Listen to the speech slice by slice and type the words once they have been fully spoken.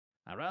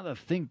I rather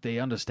think they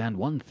understand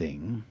one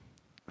thing: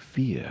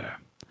 fear.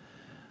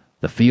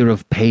 The fear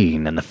of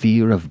pain and the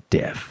fear of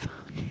death.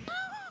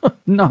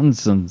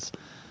 Nonsense,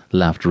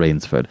 laughed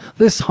Rainsford.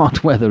 This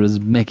hot weather is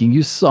making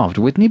you soft,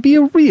 Whitney. Be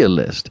a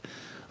realist.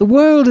 The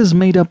world is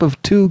made up of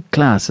two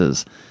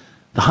classes,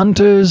 the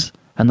hunters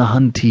and the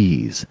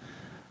huntees.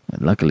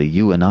 And luckily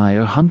you and I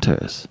are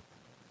hunters.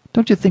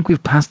 Don't you think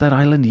we've passed that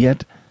island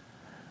yet?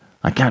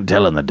 I can't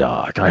tell in the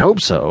dark. I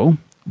hope so.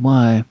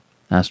 Why?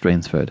 Asked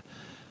Rainsford.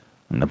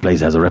 The place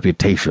has a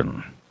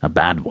reputation. A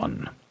bad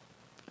one.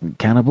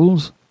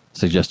 Cannibals?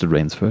 Suggested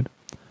Rainsford.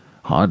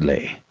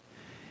 Hardly.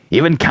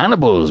 Even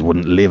cannibals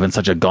wouldn't live in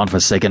such a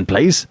godforsaken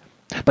place.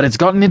 But it's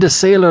gotten into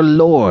sailor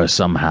lore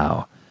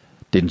somehow.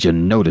 Didn't you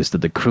notice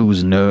that the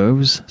crew's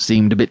nerves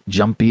seemed a bit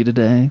jumpy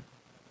today?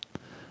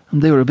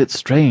 They were a bit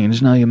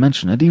strange, now you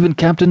mention it. Even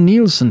Captain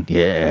Nielsen.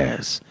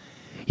 Yes.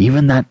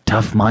 Even that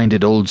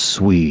tough-minded old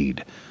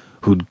Swede,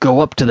 who'd go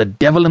up to the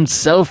devil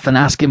himself and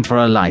ask him for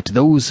a light.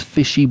 Those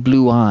fishy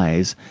blue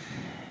eyes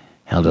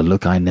held a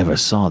look I never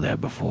saw there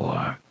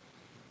before.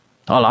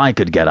 All I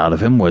could get out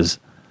of him was,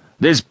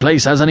 "This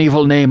place has an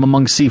evil name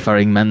among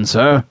seafaring men,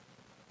 sir."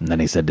 And then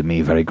he said to me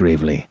very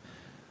gravely,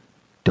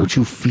 "Don't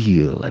you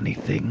feel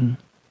anything?"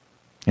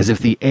 As if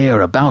the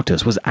air about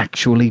us was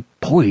actually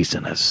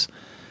poisonous.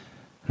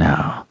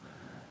 Now,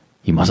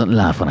 you mustn't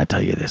laugh when I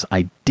tell you this.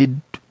 I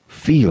did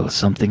feel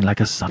something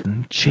like a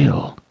sudden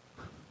chill.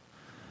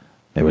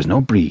 There was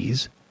no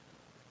breeze.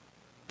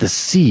 The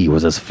sea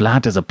was as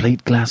flat as a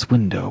plate-glass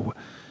window.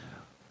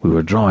 We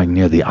were drawing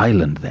near the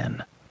island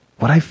then.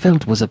 What I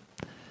felt was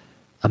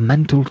a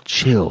mental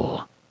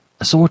chill,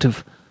 a sort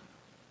of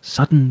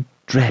sudden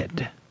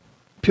dread.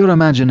 Pure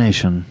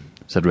imagination,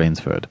 said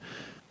Rainsford.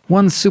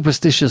 One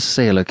superstitious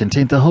sailor can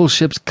taint the whole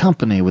ship's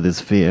company with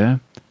his fear.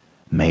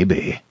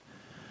 Maybe.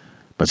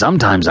 But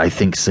sometimes I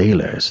think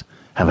sailors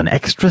have an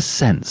extra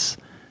sense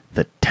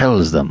that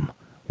tells them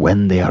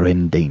when they are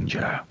in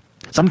danger.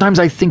 Sometimes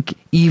I think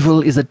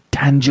evil is a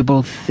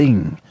tangible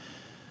thing,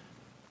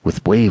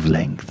 with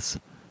wavelengths,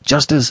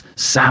 just as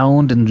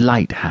sound and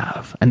light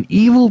have. An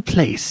evil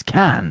place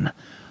can,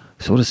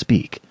 so to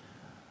speak,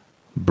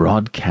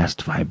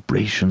 broadcast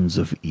vibrations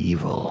of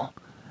evil.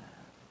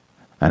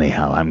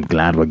 Anyhow, I'm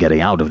glad we're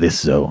getting out of this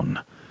zone.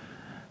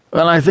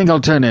 Well, I think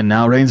I'll turn in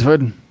now,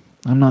 Rainsford.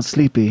 I'm not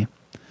sleepy,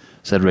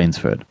 said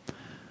Rainsford.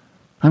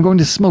 I'm going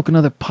to smoke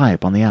another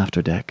pipe on the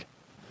afterdeck.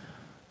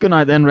 Good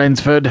night then,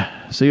 Rainsford.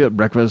 See you at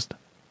breakfast.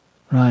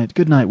 Right.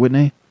 Good night,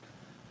 Whitney.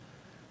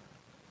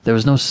 There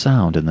was no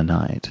sound in the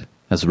night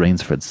as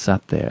Rainsford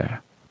sat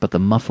there, but the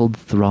muffled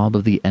throb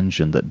of the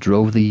engine that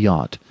drove the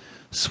yacht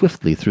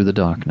swiftly through the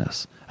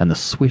darkness, and the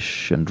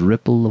swish and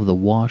ripple of the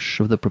wash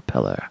of the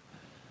propeller.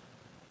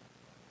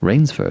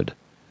 Rainsford,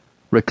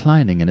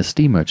 reclining in a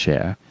steamer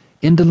chair,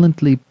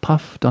 indolently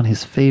puffed on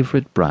his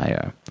favourite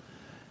briar.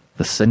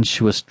 The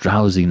sensuous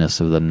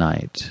drowsiness of the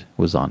night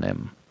was on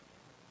him.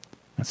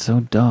 It's so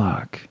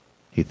dark,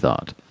 he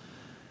thought,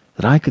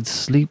 that I could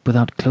sleep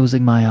without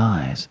closing my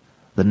eyes.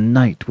 The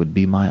night would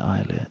be my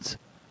eyelids.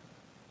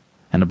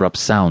 An abrupt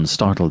sound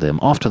startled him.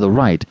 Off to the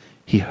right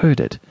he heard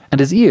it, and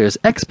his ears,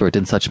 expert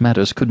in such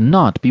matters, could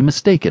not be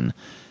mistaken.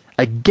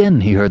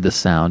 Again he heard the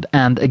sound,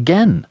 and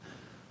again.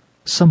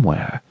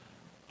 Somewhere,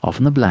 off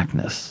in the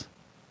blackness,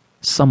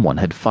 someone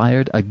had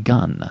fired a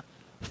gun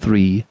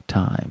 3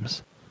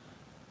 times.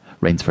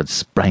 Rainsford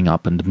sprang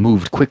up and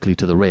moved quickly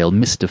to the rail,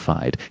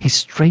 mystified. He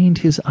strained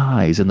his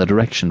eyes in the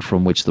direction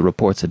from which the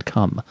reports had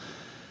come,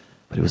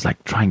 but it was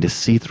like trying to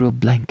see through a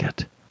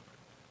blanket.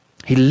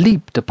 He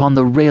leaped upon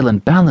the rail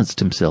and balanced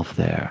himself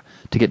there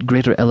to get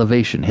greater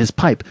elevation. His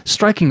pipe,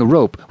 striking a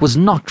rope, was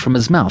knocked from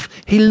his mouth.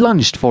 He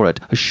lunged for it.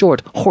 A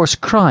short, hoarse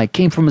cry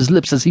came from his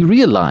lips as he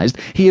realized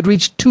he had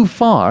reached too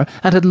far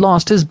and had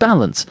lost his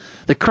balance.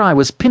 The cry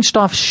was pinched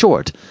off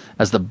short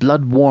as the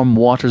blood-warm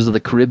waters of the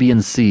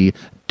Caribbean Sea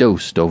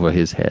dosed over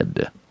his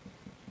head.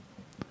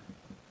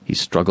 He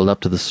struggled up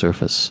to the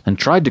surface and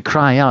tried to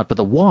cry out, but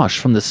the wash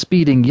from the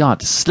speeding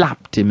yacht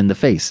slapped him in the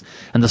face,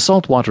 and the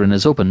salt water in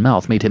his open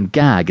mouth made him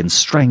gag and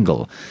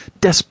strangle.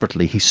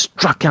 Desperately he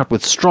struck out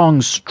with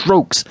strong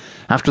strokes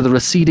after the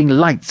receding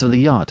lights of the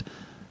yacht,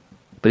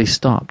 but he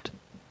stopped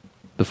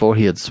before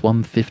he had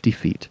swum 50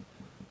 feet.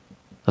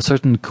 A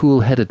certain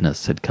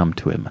cool-headedness had come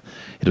to him.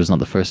 It was not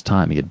the first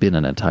time he had been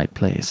in a tight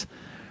place.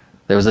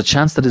 There was a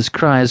chance that his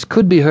cries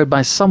could be heard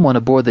by someone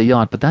aboard the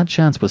yacht, but that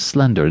chance was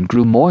slender and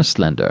grew more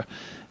slender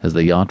as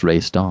the yacht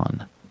raced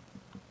on.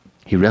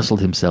 He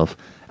wrestled himself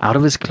out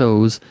of his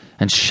clothes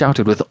and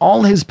shouted with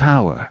all his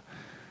power.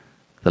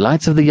 The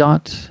lights of the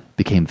yacht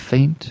became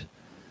faint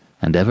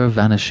and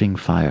ever-vanishing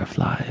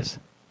fireflies.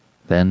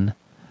 Then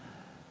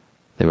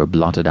they were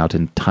blotted out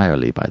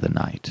entirely by the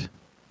night.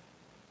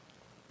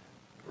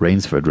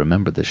 Rainsford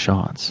remembered the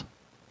shots.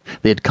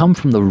 They had come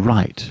from the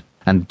right,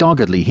 and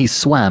doggedly he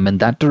swam in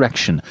that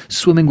direction,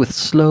 swimming with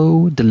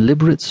slow,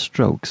 deliberate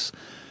strokes,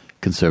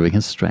 conserving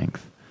his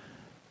strength.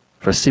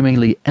 For a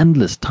seemingly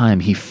endless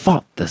time he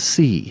fought the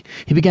sea.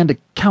 He began to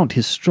count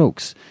his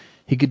strokes.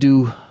 He could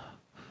do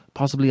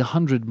possibly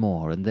 100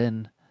 more, and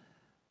then